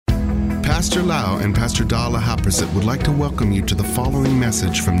Pastor Lau and Pastor Dala Haprasit would like to welcome you to the following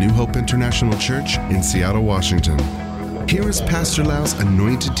message from New Hope International Church in Seattle, Washington. Here is Pastor Lau's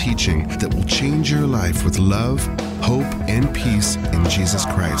anointed teaching that will change your life with love, hope, and peace in Jesus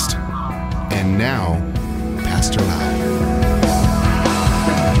Christ. And now, Pastor Lau.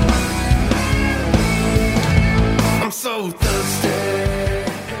 I'm so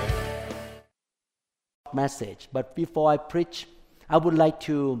thirsty. Message, but before I preach, I would like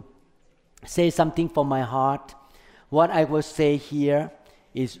to say something from my heart. What I will say here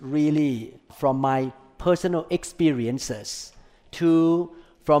is really from my personal experiences. 2,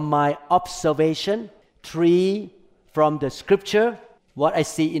 from my observation. 3, from the scripture, what I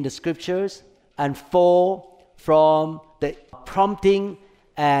see in the scriptures. And 4, from the prompting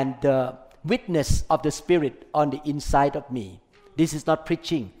and the witness of the Spirit on the inside of me. This is not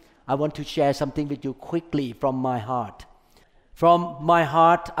preaching. I want to share something with you quickly from my heart. From my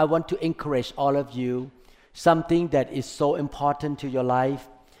heart, I want to encourage all of you, something that is so important to your life.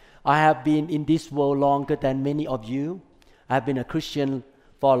 I have been in this world longer than many of you. I have been a Christian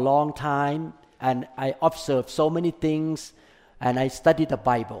for a long time, and I observe so many things, and I study the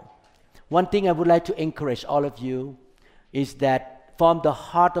Bible. One thing I would like to encourage all of you is that from the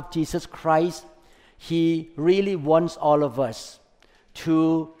heart of Jesus Christ, He really wants all of us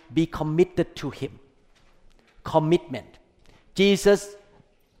to be committed to Him. Commitment. Jesus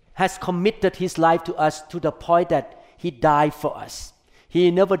has committed His life to us to the point that He died for us.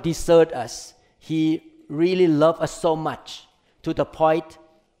 He never deserted us. He really loved us so much to the point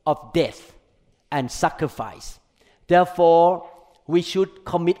of death and sacrifice. Therefore, we should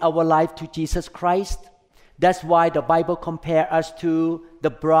commit our life to Jesus Christ. That's why the Bible compares us to the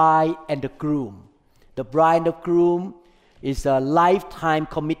bride and the groom. The bride and the groom is a lifetime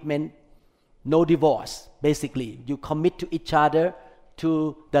commitment, no divorce. Basically, you commit to each other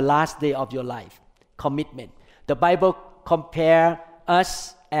to the last day of your life. Commitment. The Bible compares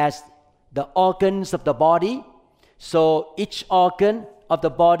us as the organs of the body. So each organ of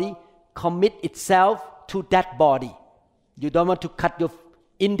the body commit itself to that body. You don't want to cut your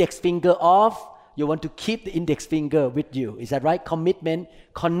index finger off. You want to keep the index finger with you. Is that right? Commitment,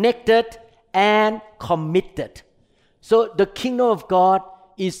 connected and committed. So the kingdom of God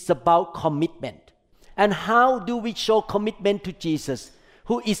is about commitment. And how do we show commitment to Jesus,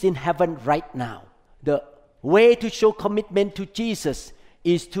 who is in heaven right now? The way to show commitment to Jesus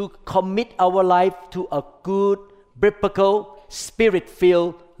is to commit our life to a good, biblical,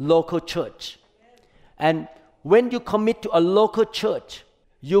 spirit-filled local church. And when you commit to a local church,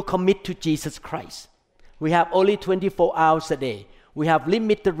 you commit to Jesus Christ. We have only 24 hours a day. We have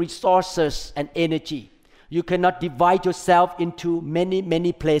limited resources and energy. You cannot divide yourself into many,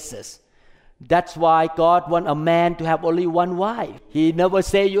 many places. That's why God wants a man to have only one wife. He never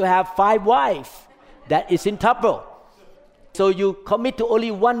say you have 5 wives. That is in trouble. So you commit to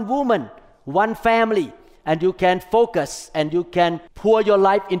only one woman, one family, and you can focus and you can pour your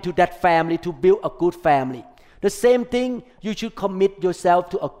life into that family to build a good family. The same thing, you should commit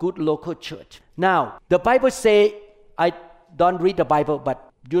yourself to a good local church. Now, the Bible say, I don't read the Bible,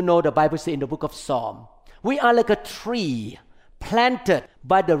 but you know the Bible say in the book of Psalm, we are like a tree planted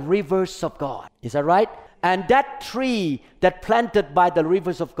by the rivers of God. Is that right? And that tree that planted by the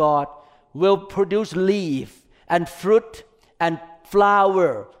rivers of God will produce leaf and fruit and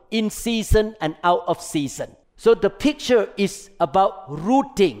flower in season and out of season. So the picture is about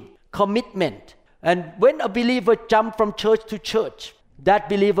rooting, commitment. And when a believer jumps from church to church, that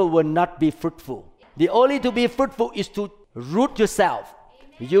believer will not be fruitful. The only to be fruitful is to root yourself.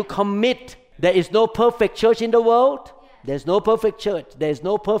 You commit. There is no perfect church in the world. There's no perfect church. There's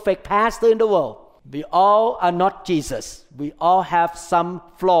no perfect pastor in the world. We all are not Jesus. We all have some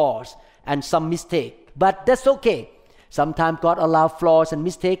flaws and some mistakes. But that's okay. Sometimes God allows flaws and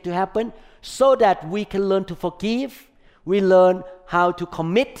mistakes to happen so that we can learn to forgive. We learn how to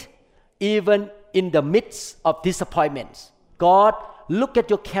commit even in the midst of disappointments. God look at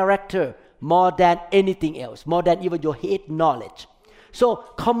your character more than anything else, more than even your head knowledge. So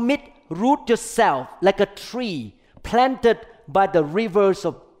commit, root yourself like a tree planted by the rivers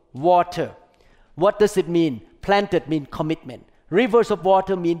of water. What does it mean? Planted means commitment. Rivers of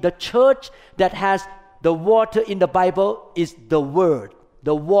water mean the church that has the water in the Bible is the Word.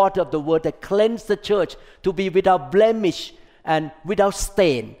 The water of the Word that cleanses the church to be without blemish and without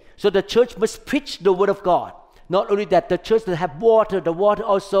stain. So the church must preach the Word of God. Not only that, the church that have water, the water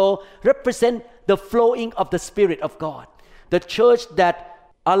also represent the flowing of the Spirit of God. The church that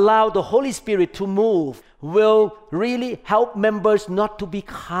allow the Holy Spirit to move will really help members not to be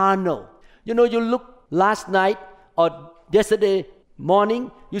carnal. You know, you look last night or yesterday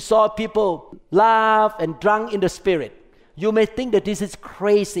morning, you saw people laugh and drunk in the spirit. You may think that this is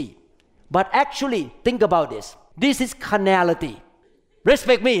crazy. But actually, think about this. This is carnality.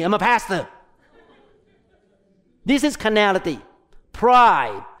 Respect me, I'm a pastor. This is carnality.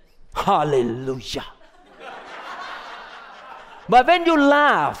 Pride. Hallelujah. But when you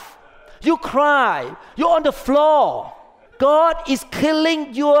laugh, you cry, you're on the floor, God is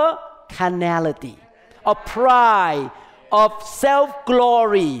killing your carnality, of pride, of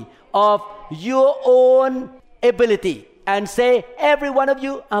self-glory, of your own ability, and say, every one of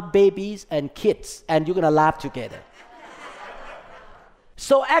you are babies and kids, and you're going to laugh together.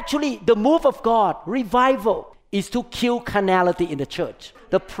 So actually, the move of God, revival, is to kill carnality in the church.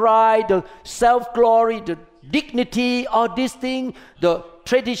 The pride, the self-glory, the dignity, all these things, the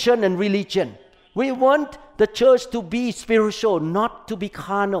tradition and religion. We want the church to be spiritual, not to be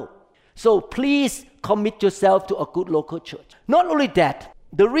carnal. So please commit yourself to a good local church. Not only that,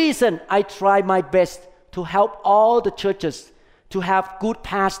 the reason I try my best to help all the churches to have good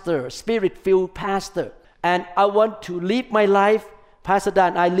pastor, spirit-filled pastor. And I want to live my life, Pastor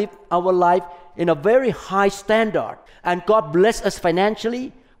Dan and I live our life in a very high standard. And God bless us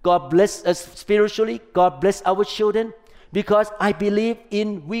financially, God bless us spiritually, God bless our children, because I believe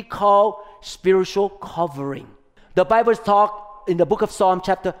in we call spiritual covering. The Bible talk in the book of Psalm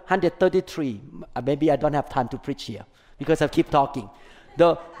chapter 133. Maybe I don't have time to preach here because I keep talking.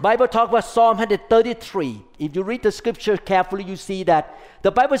 The Bible talks about Psalm 133. If you read the scripture carefully, you see that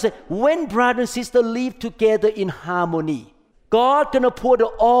the Bible says, when brother and sister live together in harmony, God gonna pour the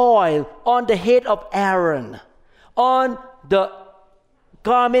oil on the head of Aaron, on the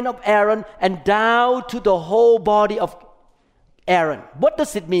garment of Aaron, and down to the whole body of Aaron. What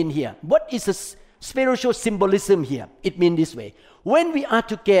does it mean here? What is the spiritual symbolism here? It means this way. When we are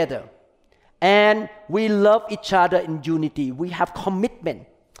together and we love each other in unity, we have commitment,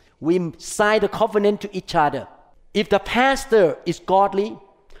 we sign the covenant to each other. If the pastor is godly,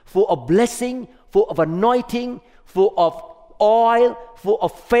 full of blessing, full of anointing, full of oil, full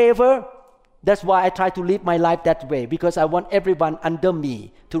of favor, that's why I try to live my life that way, because I want everyone under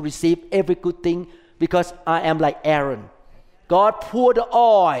me to receive every good thing, because I am like Aaron. God poured the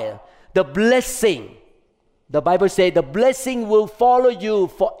oil, the blessing. The Bible says the blessing will follow you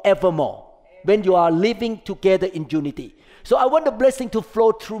forevermore when you are living together in unity. So I want the blessing to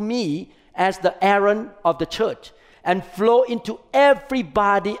flow through me as the Aaron of the church and flow into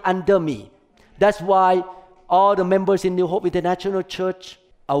everybody under me. That's why all the members in New Hope International Church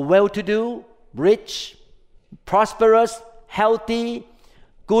are well-to-do, rich, prosperous, healthy,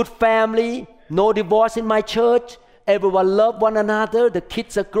 good family, no divorce in my church. Everyone love one another. The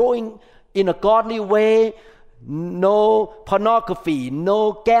kids are growing in a godly way. No pornography,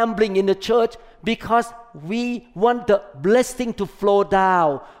 no gambling in the church, because we want the blessing to flow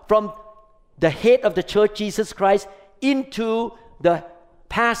down from the head of the church, Jesus Christ, into the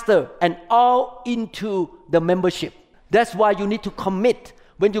pastor and all into the membership. That's why you need to commit.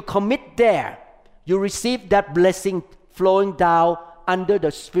 When you commit there, you receive that blessing flowing down under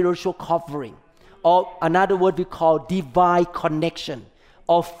the spiritual covering, or another word we call divine connection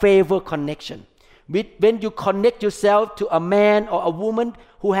or favor connection. When you connect yourself to a man or a woman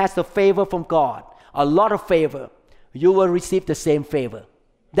who has the favor from God, a lot of favor, you will receive the same favor.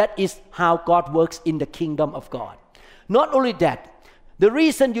 That is how God works in the kingdom of God. Not only that, the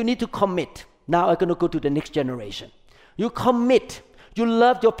reason you need to commit, now I'm going to go to the next generation. You commit, you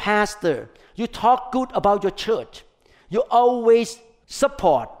love your pastor, you talk good about your church, you always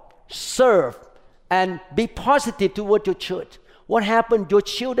support, serve, and be positive toward your church. What happened? Your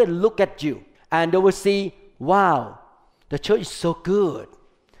children look at you and they will see, wow, the church is so good.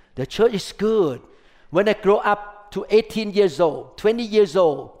 The church is good. When I grow up to 18 years old, 20 years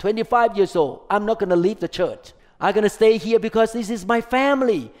old, 25 years old, I'm not going to leave the church. I'm going to stay here because this is my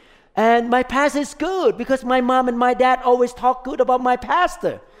family. And my pastor is good because my mom and my dad always talk good about my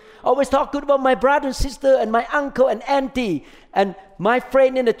pastor. Always talk good about my brother and sister and my uncle and auntie and my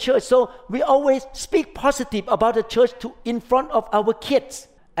friend in the church. So we always speak positive about the church in front of our kids.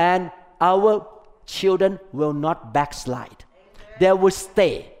 And our children will not backslide. They will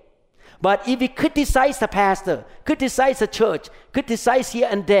stay. But if we criticize the pastor, criticize the church, criticize here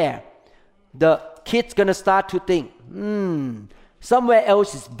and there, the kids gonna start to think, somewhere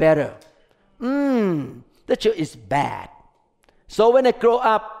else is better. The church is bad. So when I grow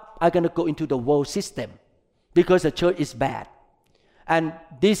up, I'm gonna go into the world system because the church is bad. And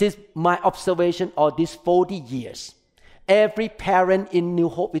this is my observation of these 40 years. Every parent in New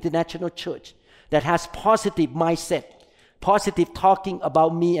Hope International Church that has positive mindset, positive talking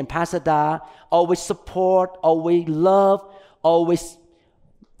about me and Pastor Da, always support, always love, always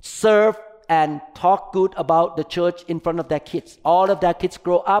serve and talk good about the church in front of their kids. All of their kids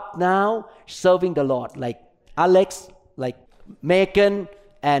grow up now serving the Lord, like Alex, like Megan,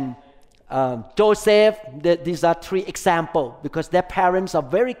 and Joseph. These are 3 examples because their parents are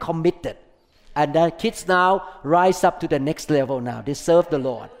very committed. And their kids now rise up to the next level now. They serve the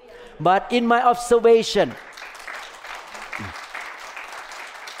Lord. But in my observation,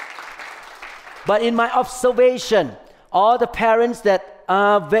 all the parents that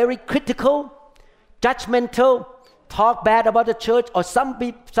are very critical, judgmental, talk bad about the church, or some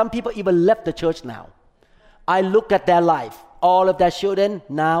people even left the church now. I look at their life. All of their children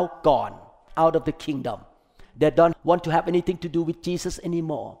now gone out of the kingdom. They don't want to have anything to do with Jesus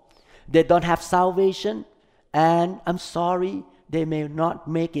anymore. They don't have salvation, and I'm sorry, they may not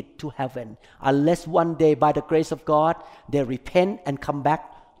make it to heaven unless one day, by the grace of God, they repent and come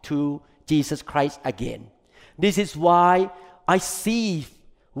back to Jesus Christ again. This is why I see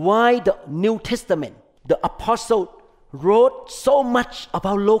why the New Testament, the apostle wrote so much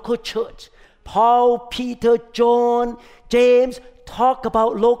about local church. Paul, Peter, John, James talk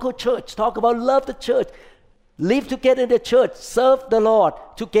about local church, talk about love the church, live together in the church, serve the Lord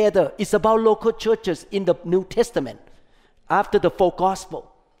together. It's about local churches in the New Testament after the 4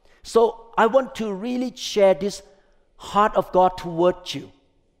 gospel. So I want to really share this heart of God towards you.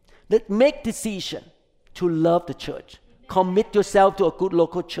 Let's make decision to love the church. Commit yourself to a good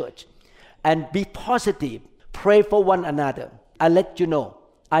local church and be positive. Pray for one another. I let you know,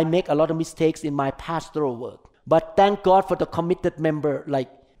 I make a lot of mistakes in my pastoral work. But thank God for the committed member like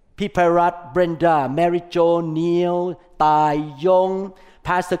Piparat, Brenda, Mary Jo, Neil, Tai Yong,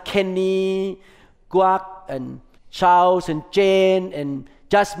 Pastor Kenny, Guak, and Charles, and Jane, and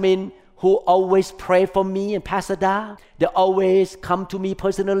Jasmine, who always pray for me, and Pastor Da. They always come to me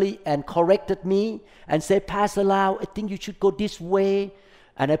personally and corrected me and say, Pastor Lau, I think you should go this way.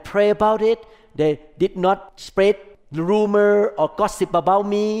 And I pray about it. They did not spread rumor or gossip about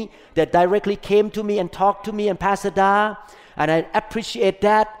me. They directly came to me and talked to me and Pastor Da. And I appreciate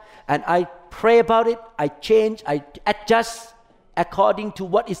that. And I pray about it. I change. I adjust according to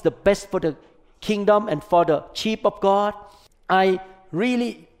what is the best for the kingdom and for the sheep of God. I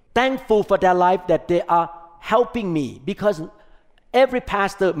really thankful for their life that they are helping me, because every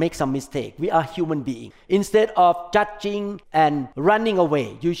pastor makes some mistake. We are human beings. Instead of judging and running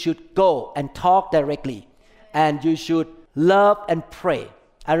away, you should go and talk directly, and you should love and pray.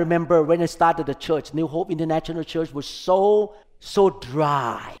 I remember when I started the church, New Hope International Church was so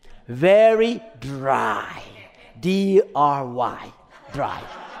dry, very dry, D-R-Y, dry.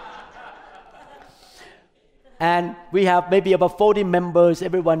 And we have maybe about 40 members,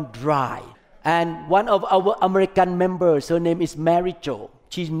 everyone dry. And one of our American members, her name is Mary Jo.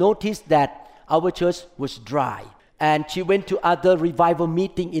 She noticed that our church was dry. And she went to other revival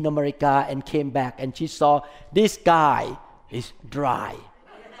meeting in America and came back. And she saw this guy is dry.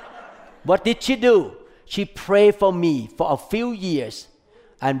 What did she do? She prayed for me for a few years.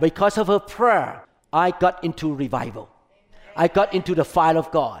 And because of her prayer, I got into revival. I got into the fire of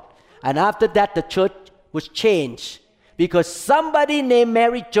God. And after that, the church was changed because somebody named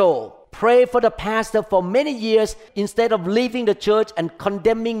Mary Jo prayed for the pastor for many years instead of leaving the church and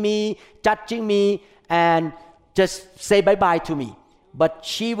condemning me, judging me, and just say bye-bye to me. But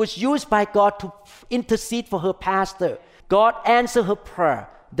she was used by God to intercede for her pastor. God answered her prayer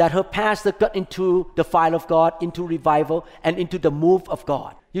that her pastor got into the fire of God, into revival, and into the move of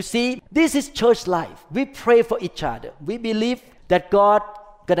God. You see, this is church life. We pray for each other. We believe that God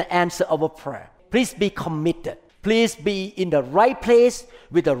gonna answer our prayer. Please be committed. Please be in the right place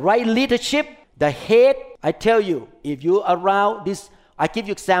with the right leadership. The head, I tell you, if you are around this, I give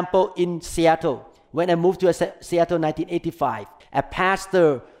you example in Seattle. When I moved to Seattle in 1985, a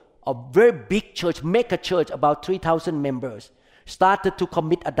pastor of a very big church, mega church, about 3,000 members, started to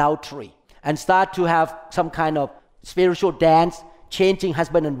commit adultery and start to have some kind of spiritual dance, changing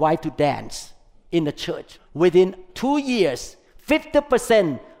husband and wife to dance in the church. Within 2 years,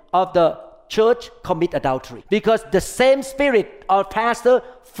 50% of the church commit adultery because the same spirit of pastor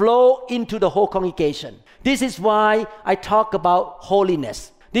flow into the whole congregation. This is why I talk about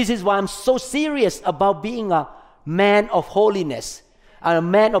holiness. This is why I'm so serious about being a man of holiness, a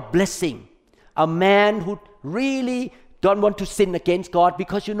man of blessing, a man who really don't want to sin against God,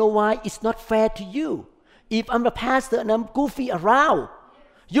 because you know why? It's not fair to you. If I'm a pastor and I'm goofy around,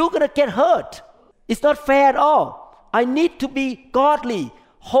 you're going to get hurt. It's not fair at all. I need to be godly,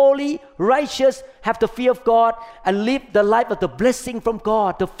 holy, righteous, have the fear of God, and live the life of the blessing from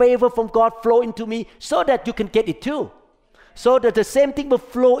God, the favor from God flow into me so that you can get it too. So that the same thing will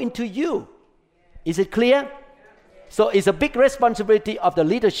flow into you. Is it clear? So it's a big responsibility of the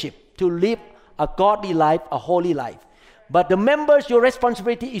leadership to live a godly life, a holy life. But the members, your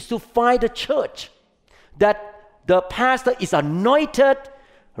responsibility is to find a church that the pastor is anointed,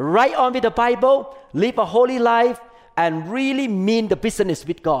 right on with the Bible, live a holy life, and really mean the business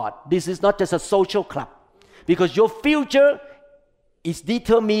with God. This is not just a social club, because your future is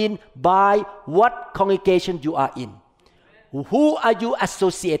determined by what congregation you are in. Who are you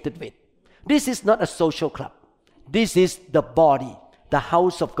associated with? This is not a social club. This is the body, the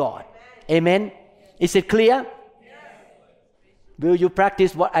house of God. Amen? Is it clear? Will you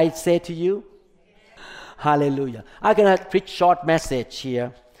practice what I say to you? Hallelujah. I'm going to preach short message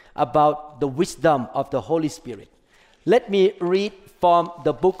here about the wisdom of the Holy Spirit. Let me read from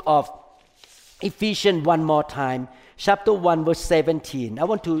the book of Ephesians one more time, chapter 1, verse 17. I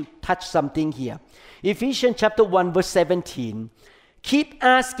want to touch something here. Ephesians chapter 1, verse 17. Keep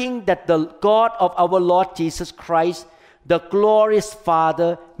asking that the God of our Lord Jesus Christ, the glorious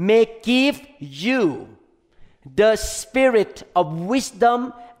Father, may give you the spirit of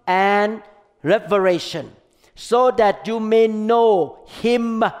wisdom and revelation, so that you may know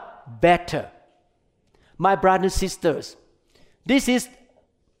Him better. My brothers and sisters, this is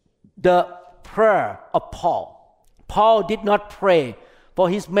the prayer of Paul. Paul did not pray for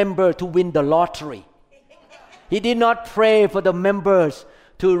his member to win the lottery. He did not pray for the members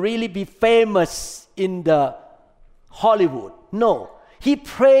to really be famous in the Hollywood. No, he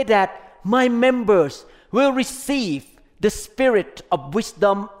prayed that my members will receive the spirit of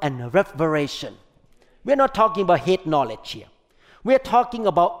wisdom and revelation. We're not talking about head knowledge here. We're talking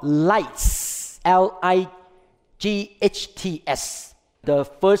about lights, L-I-G-H-T-S. The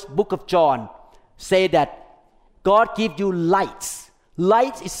first book of John say that God gives you lights.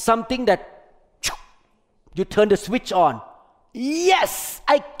 Lights is something that you turn the switch on. Yes,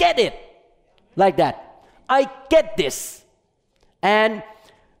 I get it. Like that. I get this. And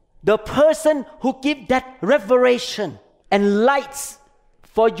the person who gives that revelation and lights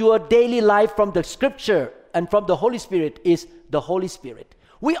for your daily life from the scripture and from the Holy Spirit is the Holy Spirit.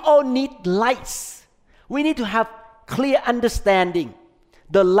 We all need lights. We need to have clear understanding,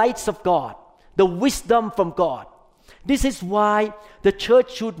 the lights of God, the wisdom from God. This is why the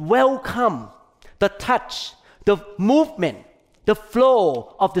church should welcome the touch, the movement, the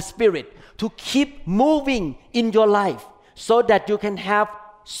flow of the Spirit to keep moving in your life so that you can have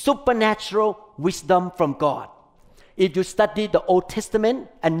supernatural wisdom from God. If you study the Old Testament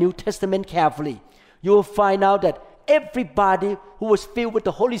and New Testament carefully, you will find out that everybody who was filled with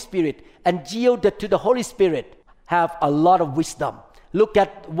the Holy Spirit and yielded to the Holy Spirit have a lot of wisdom. Look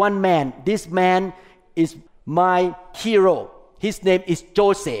at one man. This man is my hero. His name is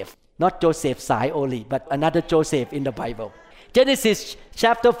Joseph. Not Joseph Sai only, but another Joseph in the Bible. Genesis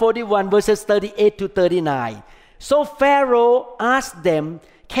chapter 41, verses 38 to 39. So Pharaoh asked them,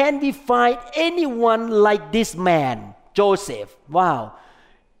 can we find anyone like this man, Joseph? Wow.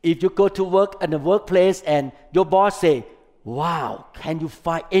 If you go to work in the workplace and your boss say, wow, can you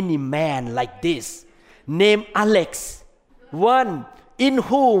find any man like this? Name Alex, one in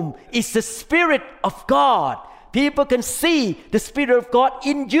whom is the Spirit of God. People can see the Spirit of God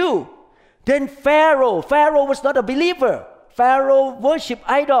in you. Then Pharaoh was not a believer. Pharaoh worshiped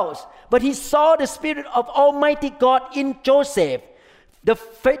idols, but he saw the Spirit of Almighty God in Joseph.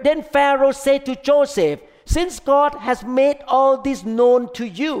 Then Pharaoh said to Joseph, since God has made all this known to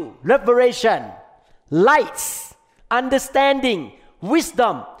you, revelation, lights, understanding,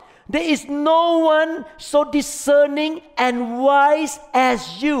 wisdom, there is no one so discerning and wise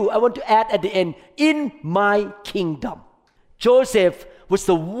as you. I want to add at the end, in my kingdom. Joseph was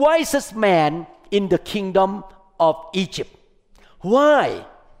the wisest man in the kingdom of Egypt. Why?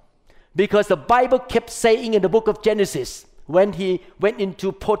 Because the Bible kept saying in the book of Genesis, when he went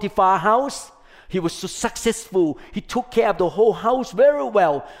into Potiphar's house, he was so successful. He took care of the whole house very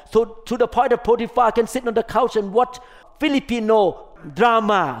well. So to the point that Potiphar can sit on the couch and watch Filipino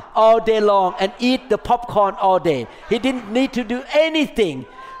drama all day long and eat the popcorn all day. He didn't need to do anything.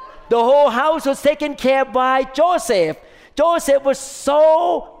 The whole house was taken care by Joseph. Joseph was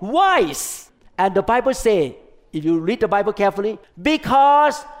so wise. And the Bible says, if you read the Bible carefully,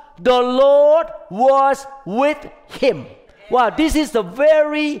 because the Lord was with him. Wow, this is a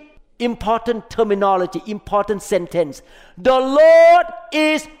very important terminology, important sentence. The Lord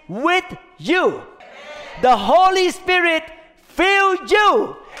is with you. The Holy Spirit fills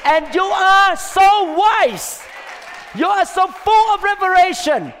you, and you are so wise. You are so full of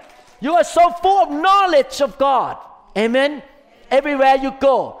revelation. You are so full of knowledge of God. Amen. Everywhere you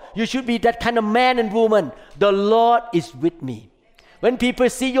go, you should be that kind of man and woman. The Lord is with me. When people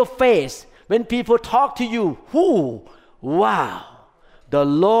see your face, When people talk to you, wow, the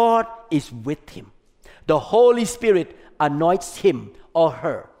Lord is with him. The Holy Spirit anoints him or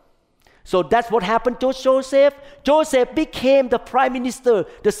her. So that's what happened to Joseph. Joseph became the prime minister,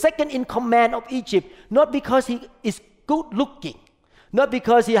 the second in command of Egypt, not because he is good looking, not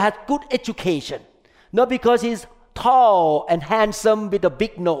because he had good education, not because he's tall and handsome with a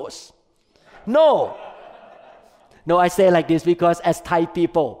big nose. No, I say like this because as Thai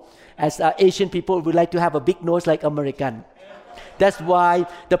people, as Asian people, we like to have a big nose like American. That's why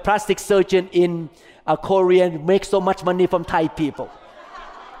the plastic surgeon in Korea makes so much money from Thai people.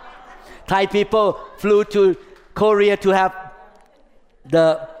 Thai people flew to Korea to have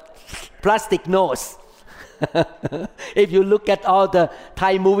the plastic nose. If you look at all the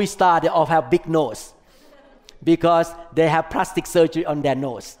Thai movie stars, they all have big nose because they have plastic surgery on their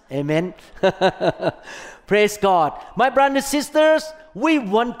nose. Amen. Praise God. My brothers and sisters, we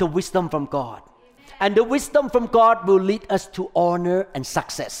want the wisdom from God. And the wisdom from God will lead us to honor and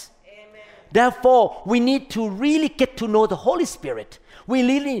success. Amen. Therefore, we need to really get to know the Holy Spirit. We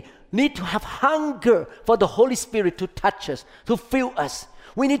really need to have hunger for the Holy Spirit to touch us, to fill us.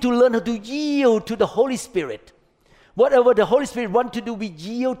 We need to learn how to yield to the Holy Spirit. Whatever the Holy Spirit wants to do, we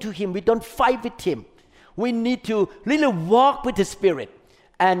yield to Him. We don't fight with Him. We need to really walk with the Spirit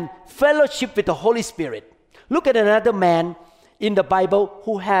and fellowship with the Holy Spirit. Look at another man in the Bible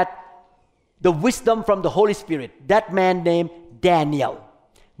who had the wisdom from the Holy Spirit. That man named Daniel.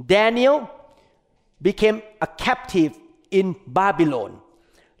 Daniel became a captive in Babylon.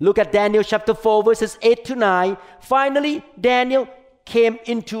 Look at Daniel chapter 4 verses 8 to 9. Finally, Daniel came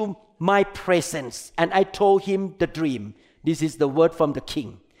into my presence and I told him the dream. This is the word from the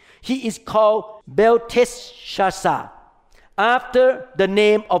king. He is called Belteshazzar, after the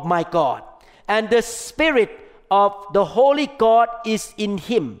name of my God. And the spirit of the holy God is in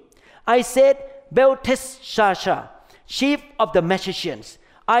him. I said, Belteshazzar, chief of the magicians,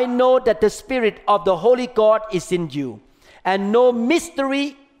 I know that the spirit of the holy God is in you, and no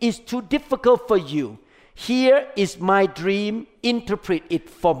mystery is too difficult for you. Here is my dream, interpret it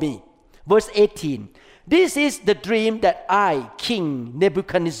for me. Verse 18. This is the dream that I, King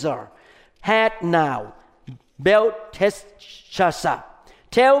Nebuchadnezzar, had now. Belteshazzar,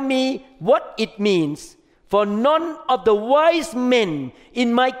 tell me what it means, for none of the wise men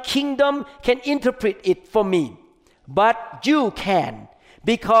in my kingdom can interpret it for me. But you can,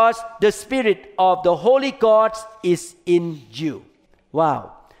 because the spirit of the holy gods is in you.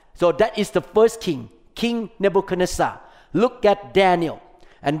 Wow. So that is the first king, King Nebuchadnezzar. Look at Daniel.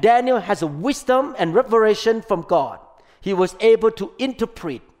 And Daniel has a wisdom and revelation from God. He was able to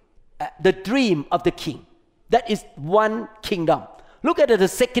interpret the dream of the king. That is one kingdom. Look at the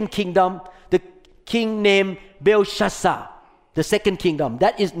second kingdom, the king named Belshazzar. The second kingdom,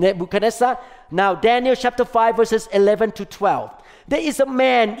 that is Nebuchadnezzar. Now Daniel chapter 5 verses 11 to 12. There is a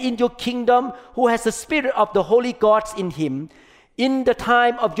man in your kingdom who has the spirit of the holy gods in him. In the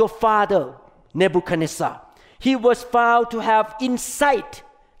time of your father, Nebuchadnezzar, he was found to have insight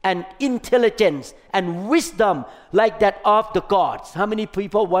and intelligence and wisdom like that of the gods. How many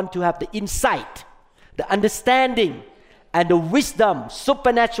people want to have the insight, the understanding, and the wisdom,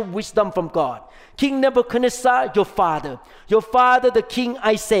 supernatural wisdom from God? King Nebuchadnezzar, your father the king,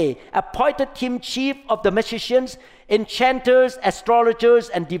 I say, appointed him chief of the magicians, enchanters, astrologers,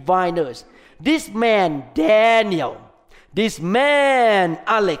 and diviners. This man Daniel, this man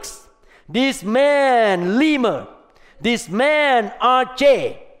Alex, this man Lemur, this man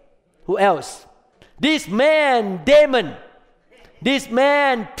RJ, who else? This man Damon, this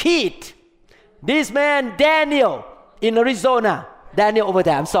man Pete, this man Daniel in Arizona. Daniel over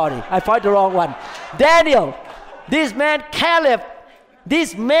there, I'm sorry, I found the wrong one. Daniel, this man Caleb,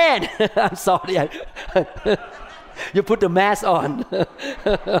 this man, I'm sorry, you put the mask on.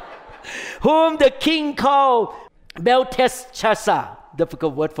 Whom the king called Belteshazzar,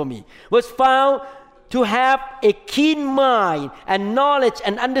 difficult word for me, was found to have a keen mind and knowledge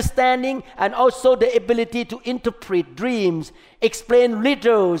and understanding, and also the ability to interpret dreams, explain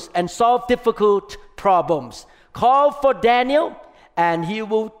riddles, and solve difficult problems. Call for Daniel, and he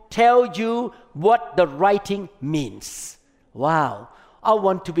will tell you what the writing means. Wow. I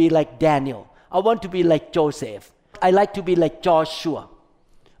want to be like Daniel. I want to be like Joseph. I like to be like Joshua.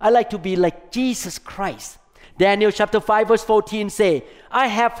 I like to be like Jesus Christ. Daniel chapter 5 verse 14 say, I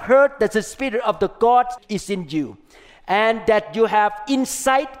have heard that the spirit of the gods is in you, and that you have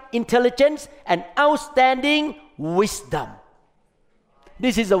insight, intelligence, and outstanding wisdom.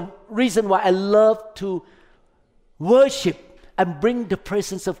 This is a reason why I love to worship and bring the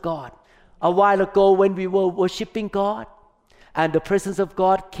presence of God. A while ago when we were worshiping God, And the presence of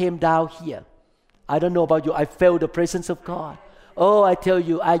God came down here. I don't know about you. I felt the presence of God. Oh, I tell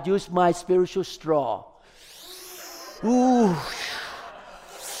you, I used my spiritual straw. Ooh.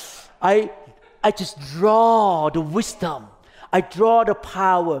 I just draw the wisdom. I draw the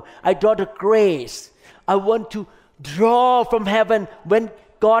power. I draw the grace. I want to draw from heaven when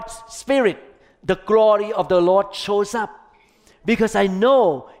God's Spirit, the glory of the Lord shows up. Because I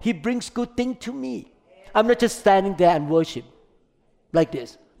know He brings good things to me. I'm not just standing there and worship like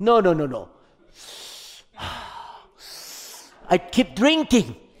this. No. I keep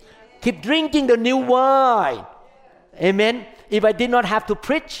drinking the new wine. Amen. If I did not have to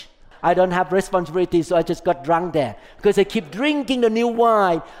preach, I don't have responsibility, so I just got drunk there. Because I keep drinking the new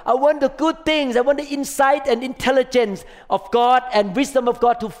wine. I want the good things. I want the insight and intelligence of God and wisdom of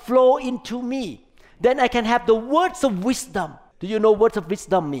God to flow into me. Then I can have the words of wisdom. Do you know what words of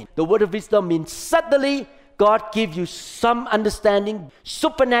wisdom mean? The word of wisdom means suddenly God gives you some understanding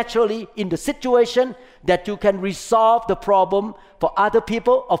supernaturally in the situation that you can resolve the problem for other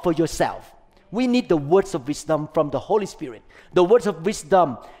people or for yourself. We need the words of wisdom from the Holy Spirit. The words of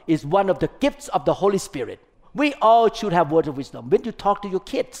wisdom is one of the gifts of the Holy Spirit. We all should have words of wisdom. When you talk to your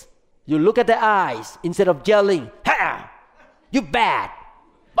kids, you look at their eyes instead of yelling, "Ha! You bad!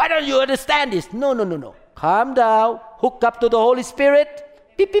 Why don't you understand this?" No. Calm down. Hook up to the Holy Spirit.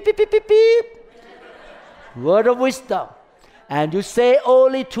 Beep, beep, beep, beep, beep, beep. Word of wisdom. And you say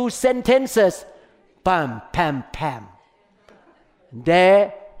only 2 sentences. Pam, pam, pam.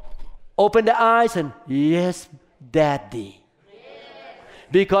 There, open the eyes and, "Yes, Daddy."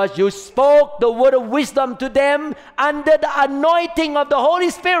 Because you spoke the word of wisdom to them under the anointing of the Holy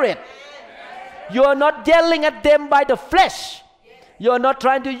Spirit. You are not yelling at them by the flesh. You are not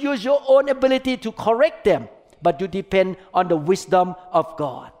trying to use your own ability to correct them, but you depend on the wisdom of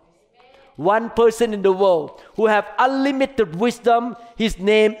God. One person in the world who have unlimited wisdom, his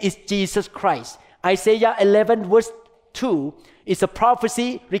name is Jesus Christ. Isaiah 11 verse 2 is a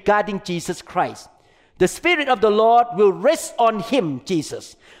prophecy regarding Jesus Christ. The Spirit of the Lord will rest on Him,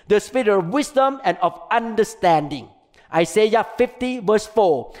 Jesus, the Spirit of wisdom and of understanding. Isaiah 50 verse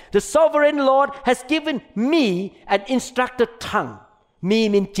 4, the sovereign Lord has given me an instructed tongue. Me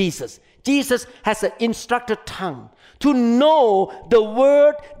means Jesus. Jesus has an instructed tongue to know the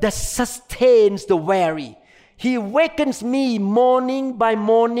word that sustains the weary. He wakens me morning by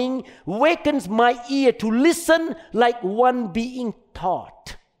morning, wakens my ear to listen like one being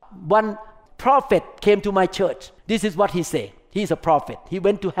taught. One prophet came to my church. This is what he said. He's a prophet. He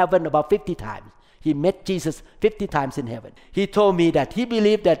went to heaven about 50 times. He met Jesus 50 times in heaven. He told me that he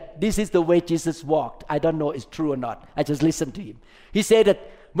believed that this is the way Jesus walked. I don't know if it's true or not. I just listened to him. He said that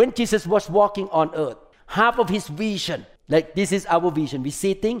when Jesus was walking on earth, half of his vision, like this is our vision, we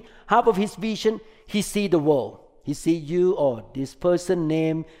see things, half of his vision, he see the world. He see you or this person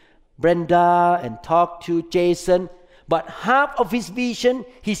named Brenda and talk to Jason. But half of his vision,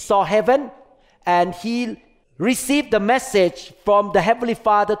 he saw heaven and he received the message from the Heavenly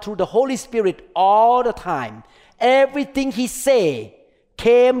Father through the Holy Spirit all the time. Everything he said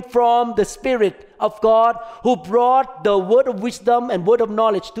came from the Spirit of God who brought the word of wisdom and word of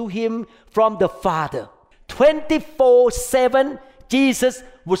knowledge to him from the Father. 24/7, Jesus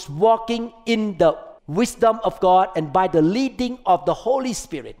was walking in the wisdom of God and by the leading of the Holy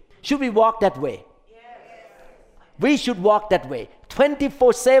Spirit. Should we walk that way? We should walk that way.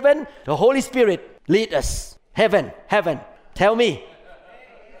 24/7, the Holy Spirit lead us. Heaven, tell me.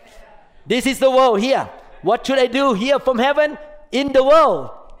 This is the world here. What should I do here from heaven in the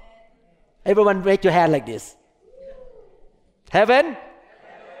world? Everyone raise your hand like this. Heaven,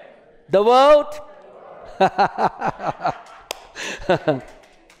 the world.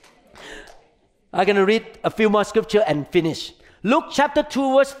 I'm going to read a few more scripture and finish. Luke chapter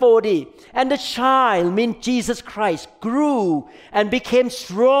 2 verse 40. And the child, means Jesus Christ, grew and became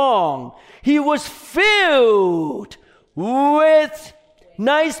strong. He was filled with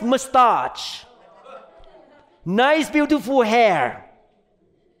nice mustache, nice beautiful hair,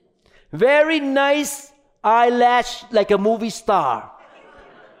 very nice eyelash like a movie star.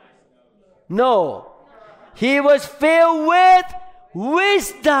 No, he was filled with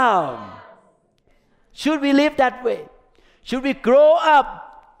wisdom. Should we live that way? Should we grow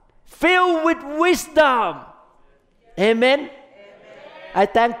up filled with wisdom? Amen. I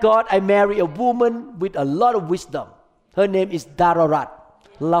thank God I married a woman with a lot of wisdom. Her name is Dararat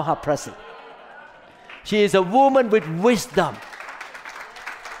Lauhaprasad. She is a woman with wisdom.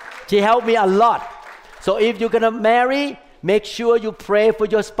 She helped me a lot. So if you're going to marry, make sure you pray for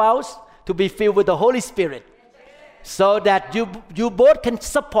your spouse to be filled with the Holy Spirit, so that you both can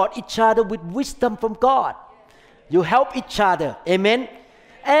support each other with wisdom from God. You help each other. Amen.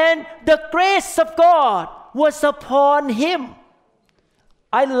 And the grace of God was upon him.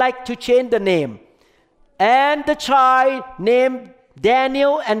 I like to change the name. And the child named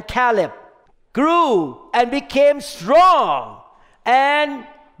Daniel and Caleb grew and became strong. And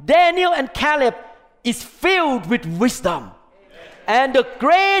Daniel and Caleb is filled with wisdom. And the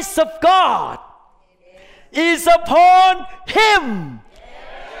grace of God is upon him.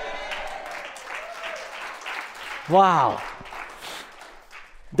 Wow.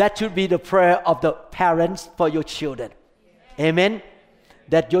 That should be the prayer of the parents for your children. Amen.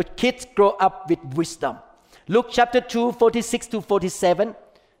 That your kids grow up with wisdom. Luke chapter 2, 46 to 47.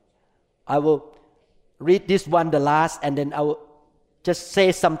 I will read this one the last, and then I will just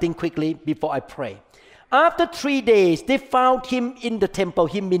say something quickly before I pray. After 3 days, they found him in the temple,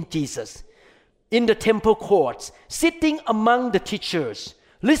 him means Jesus, in the temple courts, sitting among the teachers,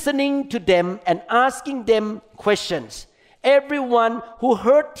 listening to them and asking them questions. Everyone who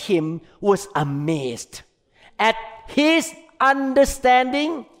heard him was amazed at his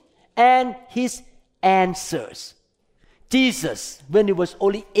understanding and his answers. Jesus, when he was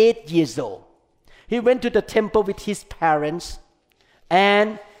only 8 years old, he went to the temple with his parents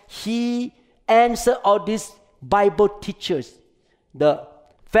and he answered all these Bible teachers, the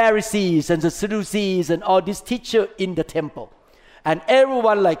Pharisees and the Sadducees and all these teachers in the temple. And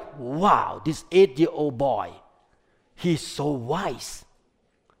everyone like, wow, this 8-year-old boy, he's so wise.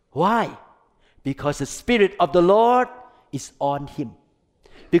 Why? Because the Spirit of the Lord is on him.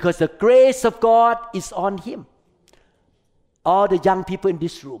 Because the grace of God is on him. All the young people in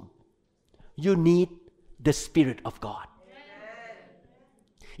this room, you need the Spirit of God.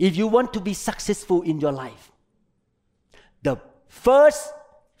 If you want to be successful in your life, the first,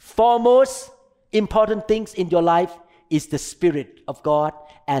 foremost important things in your life is the Spirit of God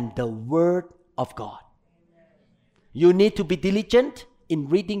and the Word of God. You need to be diligent in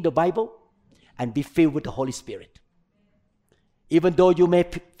reading the Bible and be filled with the Holy Spirit. Even though you may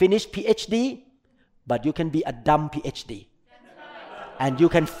finish PhD, but you can be a dumb PhD. And you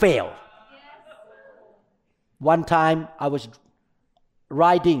can fail. One time I was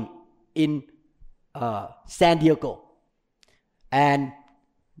riding in San Diego, and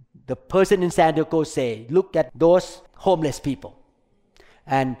the person in San Diego say, look at those homeless people.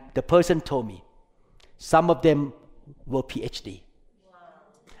 And the person told me, some of them were PhD.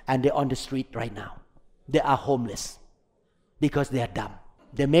 And they're on the street right now. They are homeless because they are dumb.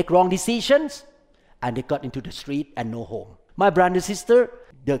 They make wrong decisions and they got into the street and no home. My brother and sister,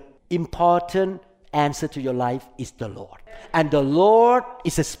 the important answer to your life is the Lord. And the Lord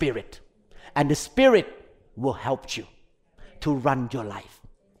is a spirit. And the Spirit will help you to run your life.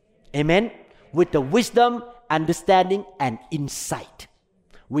 Amen? With the wisdom, understanding, and insight.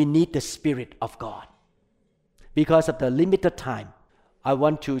 We need the Spirit of God. Because of the limited time, I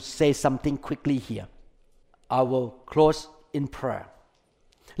want to say something quickly here. I will close in prayer.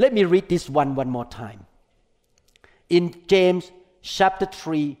 Let me read this one more time. In James chapter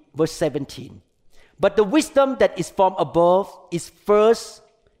 3, verse 17. But the wisdom that is from above is first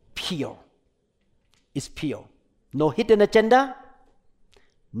pure. Is pure. No hidden agenda,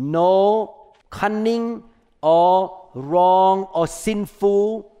 no cunning or wrong or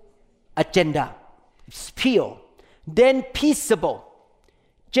sinful agenda. It's pure. Then peaceable,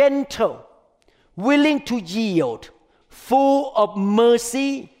 gentle, willing to yield, full of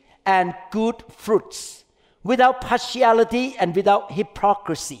mercy and good fruits, without partiality and without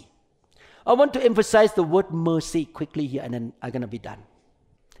hypocrisy. I want to emphasize the word mercy quickly here, and then I'm going to be done.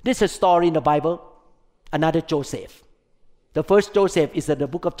 This is a story in the Bible, another Joseph. The first Joseph is in the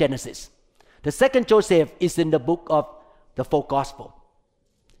book of Genesis. The second Joseph is in the book of the fourth gospel,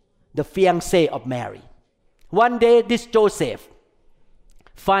 the fiancé of Mary. One day, this Joseph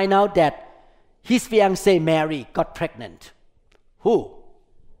find out that his fiancée Mary got pregnant. Who?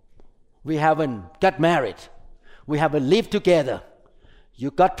 We haven't got married. We haven't lived together.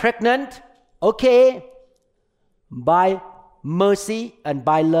 You got pregnant? Okay. By mercy and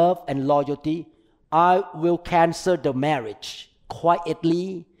by love and loyalty, I will cancel the marriage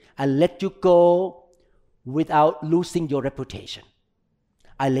quietly and let you go without losing your reputation.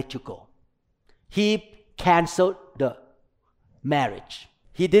 I let you go. He canceled the marriage.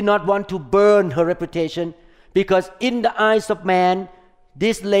 He did not want to burn her reputation because in the eyes of man,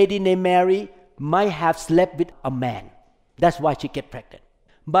 this lady named Mary might have slept with a man. That's why she get pregnant.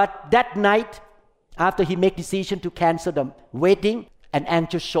 But that night, after he made decision to cancel the wedding, an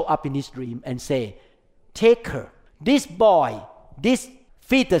angel show up in his dream and say, take her. This boy, this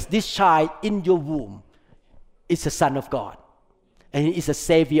fetus, this child in your womb is the Son of God. And he is a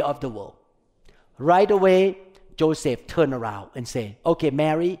savior of the world. Right away, Joseph turn around and say, okay,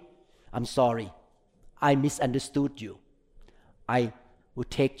 Mary, I'm sorry. I misunderstood you. I will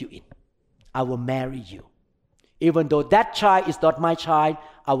take you in. I will marry you. Even though that child is not my child,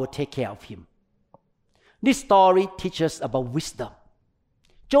 I will take care of him. This story teaches us about wisdom.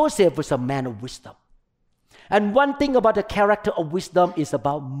 Joseph was a man of wisdom. And one thing about the character of wisdom is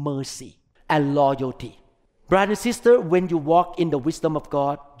about mercy and loyalty. Brother and sister, when you walk in the wisdom of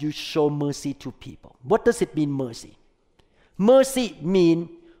God, you show mercy to people. What does it mean, mercy? Mercy means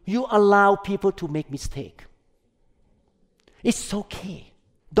you allow people to make mistakes. It's okay.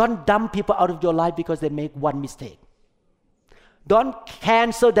 Don't dump people out of your life because they make one mistake. Don't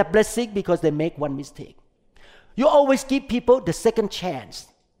cancel that blessing because they make one mistake. You always give people the second chance,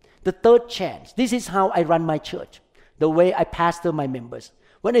 the third chance. This is how I run my church, the way I pastor my members.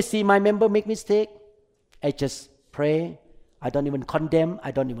 When I see my member make mistake, I just pray. I don't even condemn.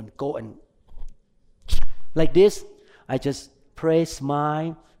 I don't even go and like this. I just pray,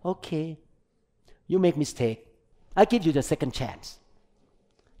 smile. Okay, you make mistake. I give you the second chance,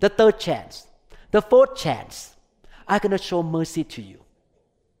 the third chance, the fourth chance. I'm going to show mercy to you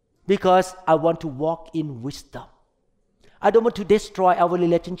because I want to walk in wisdom. I don't want to destroy our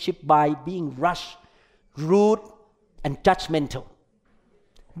relationship by being rushed, rude, and judgmental.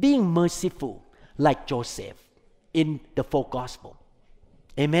 Being merciful like Joseph in the four Gospels.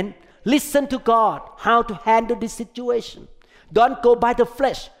 Amen. Listen to God how to handle this situation. Don't go by the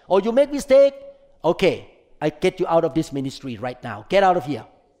flesh. Or you make mistake. Okay, I get you out of this ministry right now. Get out of here.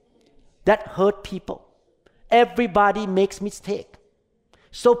 That hurt people. Everybody makes mistake.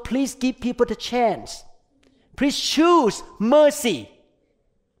 So please give people the chance. Please choose mercy.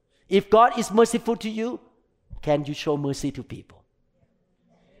 If God is merciful to you, can you show mercy to people?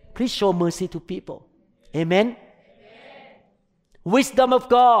 Please show mercy to people. Amen? Amen. Wisdom of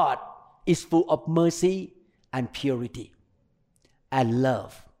God is full of mercy and purity and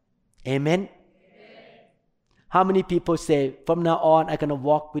love. Amen? Amen. How many people say, from now on, I'm going to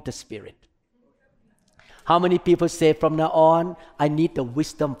walk with the Spirit? How many people say, from now on, I need the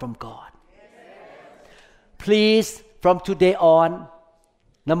wisdom from God? Yes. Please, from today on,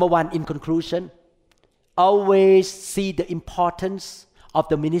 number one, in conclusion, always see the importance of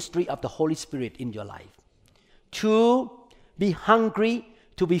the ministry of the Holy Spirit in your life. 2, be hungry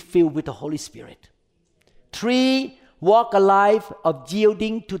to be filled with the Holy Spirit. 3, walk a life of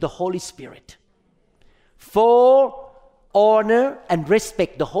yielding to the Holy Spirit. 4, honor and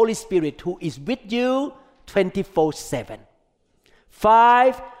respect the Holy Spirit who is with you 24/7.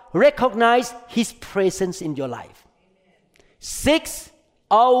 5, recognize His presence in your life. 6,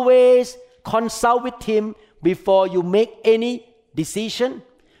 always consult with Him before you make any decision,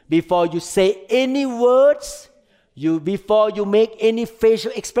 before you say any words, before you make any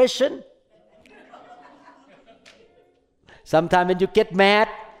facial expression. Sometimes when you get mad,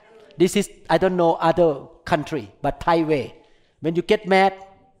 this is, I don't know other country, but Thai way. When you get mad,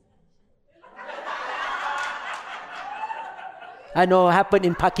 I know it happened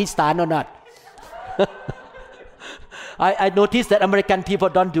in Pakistan or not. I noticed that American people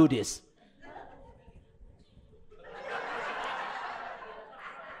don't do this.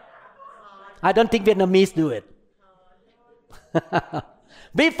 I don't think Vietnamese do it.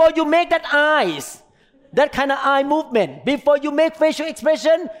 Before you make that eyes, that kind of eye movement, before you make facial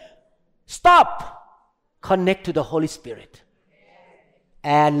expression, stop. Connect to the Holy Spirit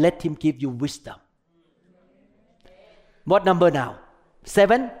and let Him give you wisdom. What number now?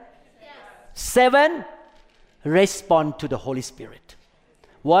 7? Yes. 7, respond to the Holy Spirit.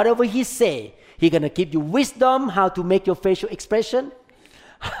 Whatever He say, He's going to give you wisdom, how to make your facial expression,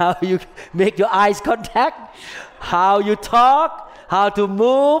 how you make your eyes contact, how you talk, how to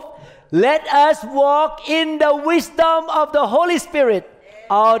move. Let us walk in the wisdom of the Holy Spirit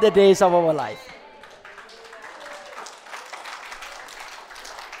all the days of our life.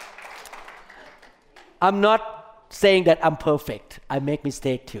 I'm not saying that I'm perfect. I make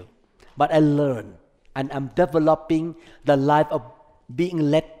mistakes too. But I learn and I'm developing the life of being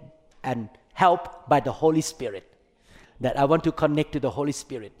led and helped by the Holy Spirit. That I want to connect to the Holy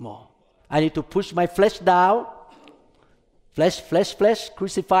Spirit more. I need to push my flesh down. Flesh,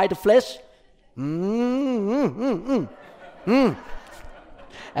 crucify the flesh. And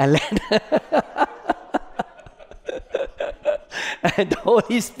let and the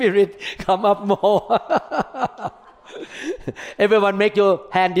Holy Spirit come up more. Everyone make your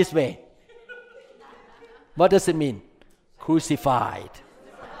hand this way. What does it mean? Crucified.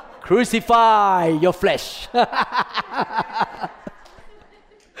 Crucify your flesh.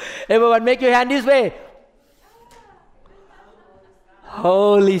 Everyone make your hand this way.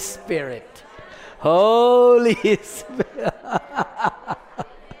 Holy Spirit. Holy Spirit.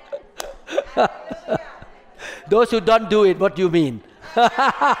 Those who don't do it, what do you mean?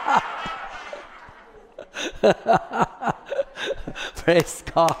 Praise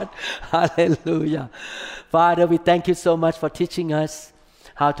God. Hallelujah. Father, we thank you so much for teaching us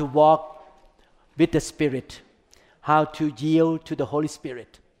how to walk with the Spirit, how to yield to the Holy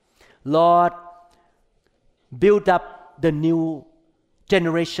Spirit. Lord, build up the new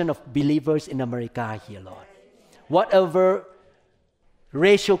generation of believers in America here, Lord. Whatever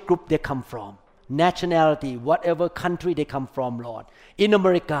racial group they come from, nationality, whatever country they come from, Lord. In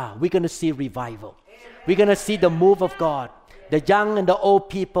America, we're going to see revival. We're going to see the move of God. The young and the old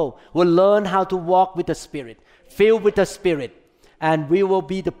people will learn how to walk with the Spirit, filled with the Spirit, and we will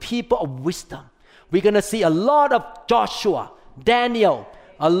be the people of wisdom. We're going to see a lot of Joshua, Daniel,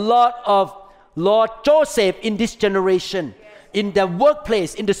 a lot of Lord Joseph in this generation, in the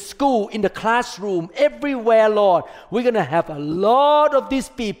workplace, in the school, in the classroom, everywhere, Lord. We're going to have a lot of these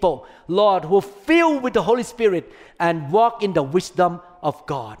people, Lord, who are filled with the Holy Spirit and walk in the wisdom of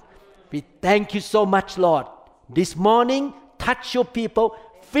God. We thank you so much, Lord. This morning, touch your people,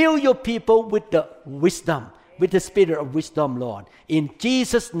 fill your people with the wisdom, with the spirit of wisdom, Lord. In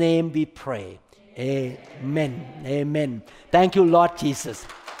Jesus' name we pray. Amen. Amen. Thank you, Lord Jesus.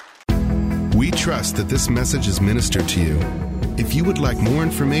 We trust that this message is ministered to you. If you would like more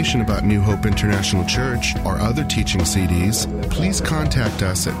information about New Hope International Church or other teaching CDs, please contact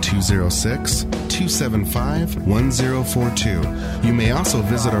us at 206-275-1042. You may also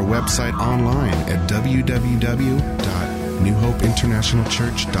visit our website online at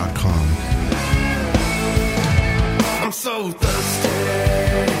www.newhopeinternationalchurch.com. I'm so thirsty.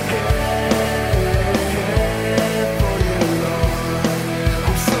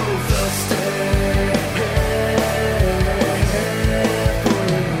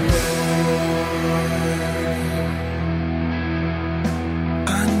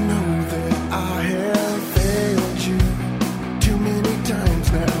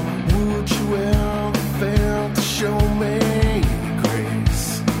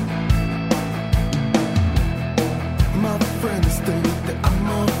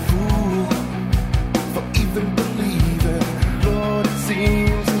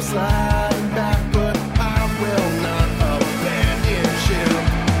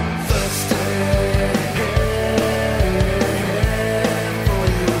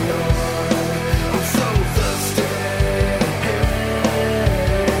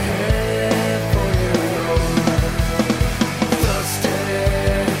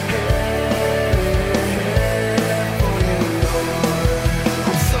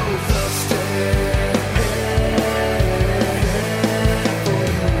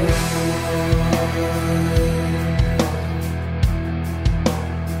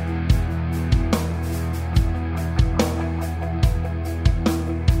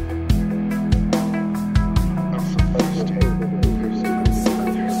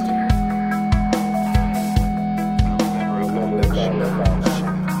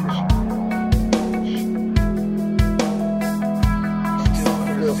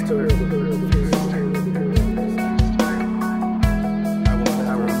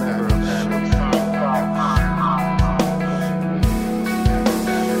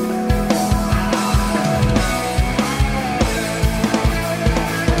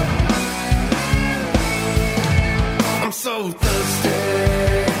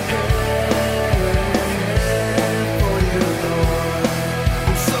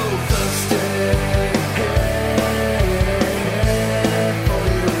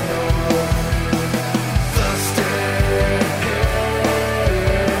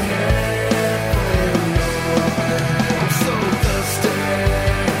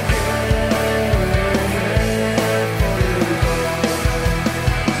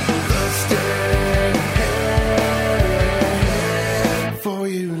 For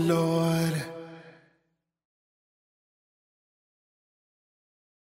you, Lord.